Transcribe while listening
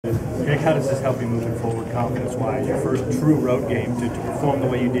how does this help you moving forward, confidence-wise? Your first true road game to perform the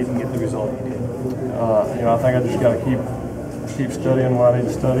way you did and get the result you did. You know, I think I just got to keep studying what I need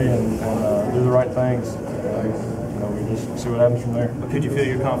to study and do the right things. You know, we just see what happens from there. But could you feel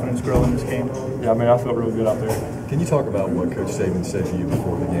your confidence grow in this game? Yeah, I mean, I felt really good out there. Can you talk about what Coach Saban said to you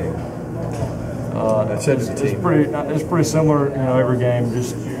before the game? It's pretty similar, you know, every game.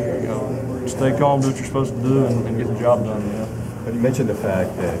 Just, you know, stay calm, do what you're supposed to do, and get the job done. You know? But you mentioned the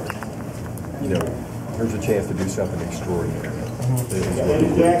fact that, you know, there's a chance to do something extraordinary. Is what you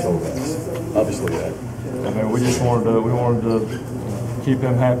told us. Obviously, that. I mean, we wanted to keep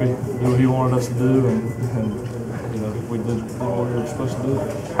him happy, do what he wanted us to do, and you know, we did what we were supposed to do.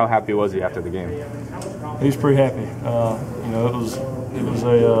 How happy was he after the game? He's pretty happy. You know, it was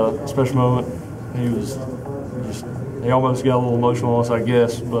a special moment. He almost got a little emotional on us, I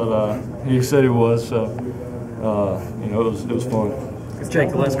guess, but he said he was. So you know, it was fun. Jake,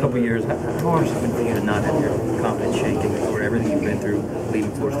 the last couple of years, how hard has it been for you to not have your confidence shaken for everything you've been through,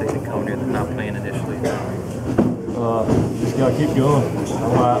 leaving Florida State and coming here and not playing initially? Just gotta keep going.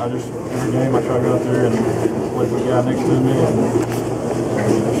 I just every game I try to go out there and play for the guy next to me, and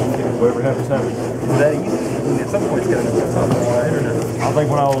whatever happens, happens. Is that easy? I mean, at some point, it's got to be tough, right? Or not? I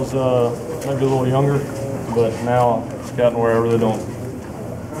think when I was maybe a little younger, but now it's gotten where I really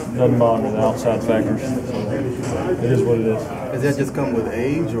doesn't bother me, the outside factors. So it is what it is. Does that just come with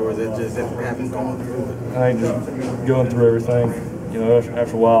age, or is that just that happens going through it? I think just going through everything, you know,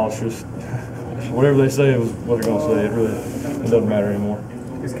 after a while, it's just whatever they say is what they're going to say. It doesn't matter anymore.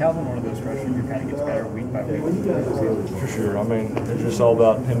 Is Calvin one of those freshmen who kind of gets better week by week? For sure. I mean, it's just all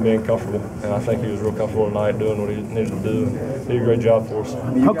about him being comfortable, and I think he was real comfortable tonight doing what he needed to do, and he did a great job for us.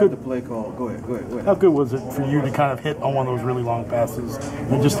 How good the play call? Go ahead. How good was it for you to kind of hit on one of those really long passes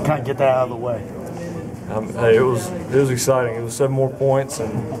and just to kind of get that out of the way? Hey, it was exciting. It was 7 more points,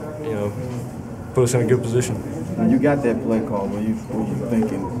 and you know, put us in a good position. When you got that play call, were you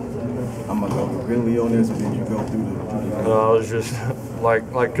thinking, I'm gonna go really on this, or did you go through the? It was just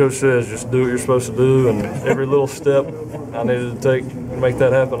like Coach says, just do what you're supposed to do, and every little step I needed to take to make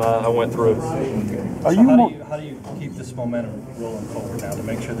that happen, I went through. How do you keep this momentum rolling forward now to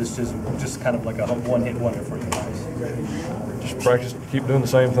make sure this isn't just kind of like a one-hit wonder for you guys? Just practice, keep doing the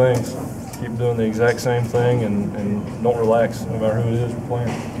same things. Keep doing the exact same thing and don't relax no matter who it is we're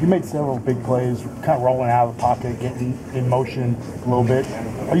playing. You made several big plays, kind of rolling out of the pocket, getting in motion a little bit.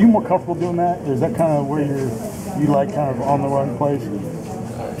 Are you more comfortable doing that? Or is that kind of where you like kind of on the run plays?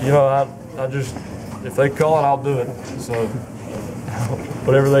 You know, I just, if they call it, I'll do it. So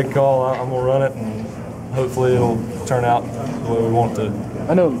whatever they call, I'm going to run it, and hopefully it'll turn out the way we want it to.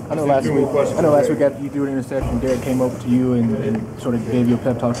 I know. Last week after you threw an interception, Derek came over to you and sort of gave you a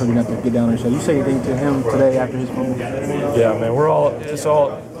pep talk, told you not to get down there. So you say anything to him today after his fumble? Yeah, man.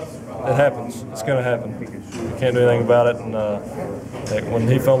 It happens. It's going to happen. You can't do anything about it. And when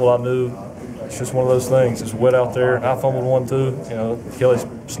he fumbled, I knew it's just one of those things. It's wet out there. I fumbled one too. You know, Kelly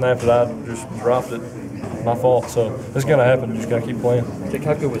snapped it. I just dropped it. My fault. So it's going to happen. You just got to keep playing. Jake,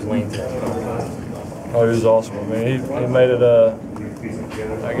 how good was Lane today? Oh, he was awesome. I mean, he made it.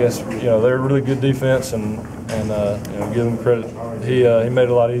 I guess, you know, they're a really good defense, and you know, give them credit. He made it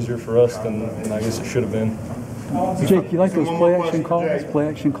a lot easier for us than I guess it should have been. Jake, you like those play action calls?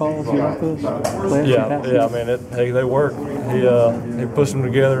 You like those? Yeah. I mean, they work. He pushed them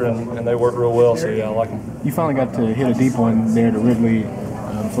together, and they work real well. So yeah, I like them. You finally got to hit a deep one there to Ridley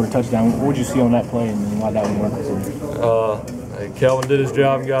for the touchdown. What did you see on that play, and why that one worked for you? Kelvin did his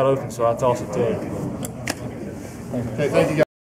job and got open, so I tossed it to him. Thank you, guys.